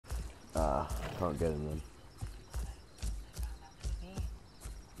Ah, can't get him then.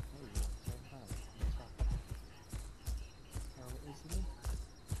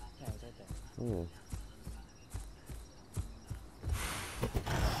 Yeah.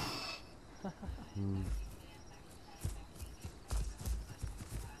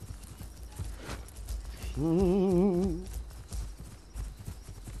 Hmm.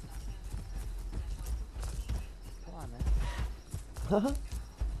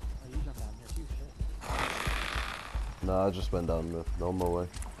 Nah, I just went down the normal way.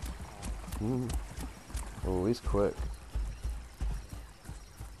 Oh, he's quick.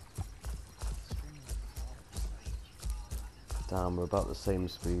 Damn, we're about the same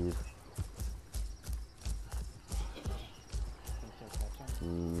speed.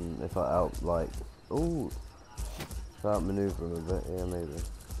 If I if I outmaneuver him a bit, yeah, maybe.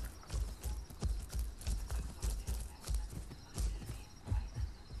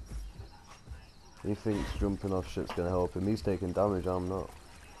 He thinks jumping off shit's gonna help him. He's taking damage, I'm not.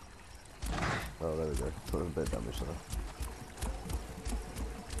 Oh, there we go. Put a bit of damage there.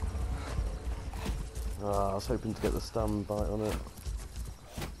 Ah, I was hoping to get the stam bite on it.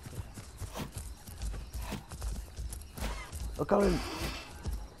 I got him!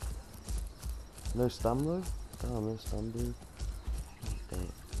 No stam though? Damn, no stam, dude. Damn it.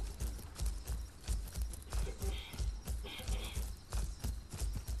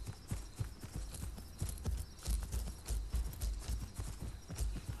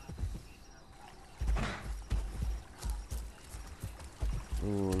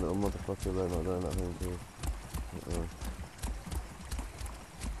 Ooh, little motherfucker, they're not doing that thing, dude.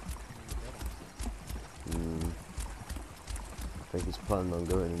 I think he's planning on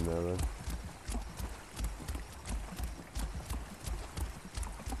going in there though.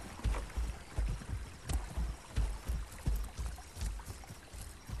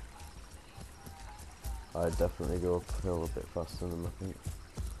 I'd definitely go uphill a bit faster than him, I think.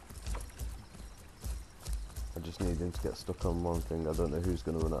 I just need him to get stuck on one thing. I don't know who's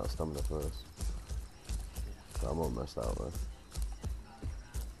going to run out of stamina first. But I'm almost out though.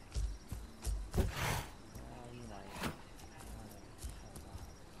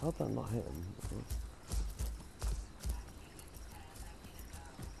 How'd that not hit him?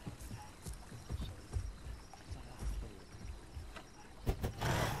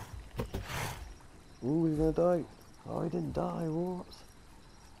 Ooh, he's gonna die. Oh, he didn't die, what?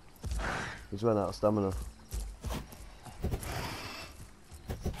 He's run out of stamina.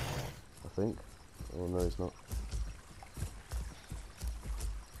 I think. Oh no, he's not.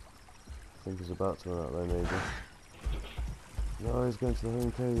 I think he's about to run out there, maybe. No, he's going to the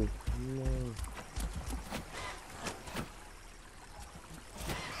home cave. No.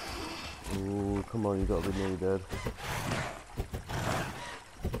 Ooh, come on, you gotta be nearly dead.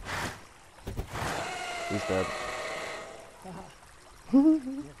 He's dead.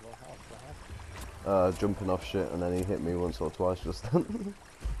 Jumping off shit and then he hit me once or twice just then.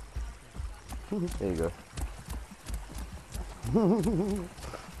 There you go.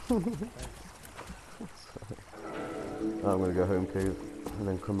 I'm gonna go home cave and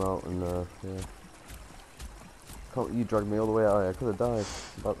then come out and yeah. Can't you dragged me all the way out? I could have died.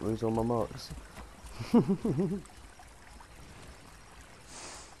 About to lose all my marks.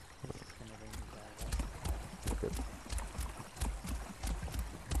 Okay.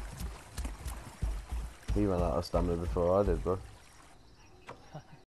 He ran out of stamina before I did, bro.